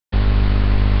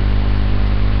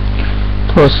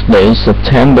Thursday,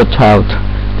 September 12th,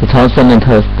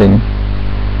 2013.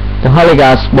 The Holy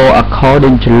Gospel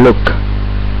according to Luke.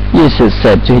 Jesus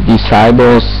said to his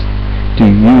disciples, "To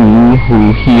you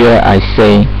who hear I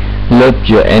say, love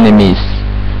your enemies,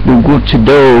 do good to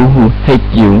those who hate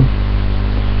you,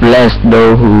 bless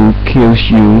those who kill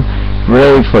you,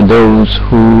 pray for those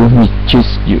who mistreat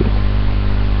you.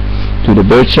 To the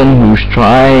person who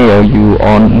strikes you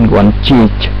on one cheek,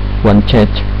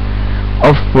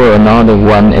 offer another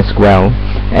one as well,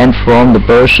 and from the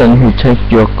person who takes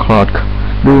your cloak,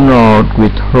 do not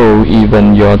withhold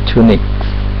even your tunic.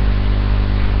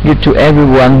 Give to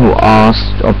everyone who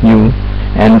asks of you,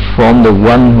 and from the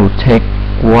one who takes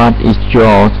what is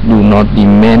yours, do not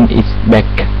demand it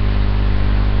back.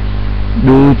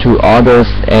 Do to others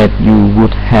as you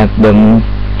would have them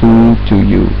do to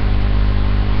you.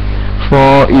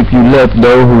 For if you love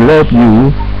those who love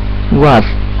you, what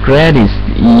credit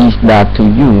is that to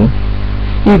you?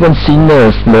 Even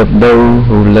sinners love those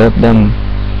who love them.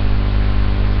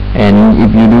 And if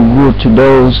you do good to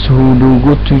those who do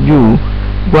good to you,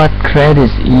 what credit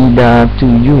is that to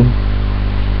you?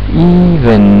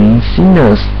 Even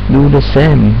sinners do the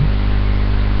same.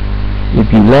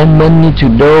 If you lend money to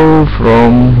those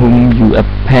from whom you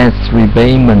expect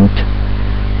repayment,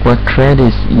 what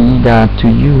credit is that to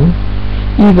you?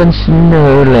 Even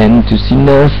sinners lend to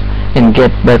sinners and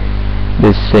get back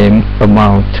the same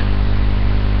amount.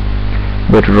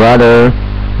 But rather,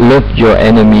 love your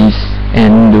enemies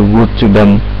and do good to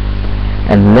them,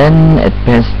 and lend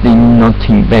expecting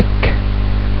nothing back.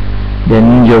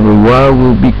 Then your reward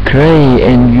will be great,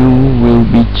 and you will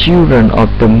be children of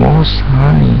the Most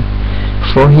High.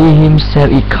 For He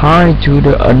Himself is kind to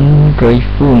the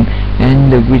ungrateful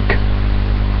and the weak.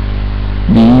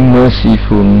 Be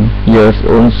merciful, yes,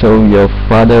 also your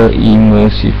Father is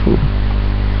merciful.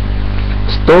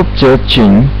 Stop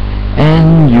judging,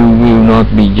 and you will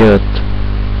not be judged.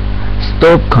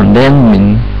 Stop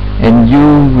condemning, and you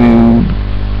will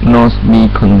not be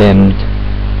condemned.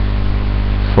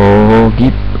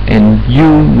 Forgive, and you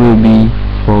will be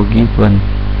forgiven.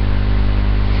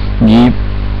 Give,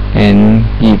 and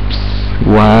gifts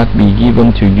what be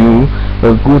given to you,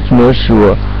 a good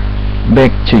measure,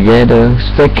 back together,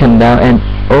 shaken down, and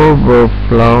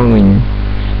overflowing,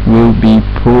 will be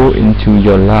poured into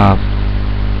your lap.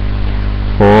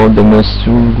 For the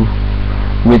measure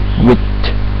with which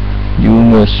you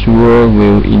measure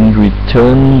will in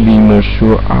return be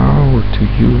measured out to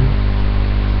you."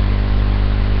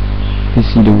 This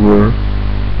is the word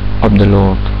of the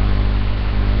Lord.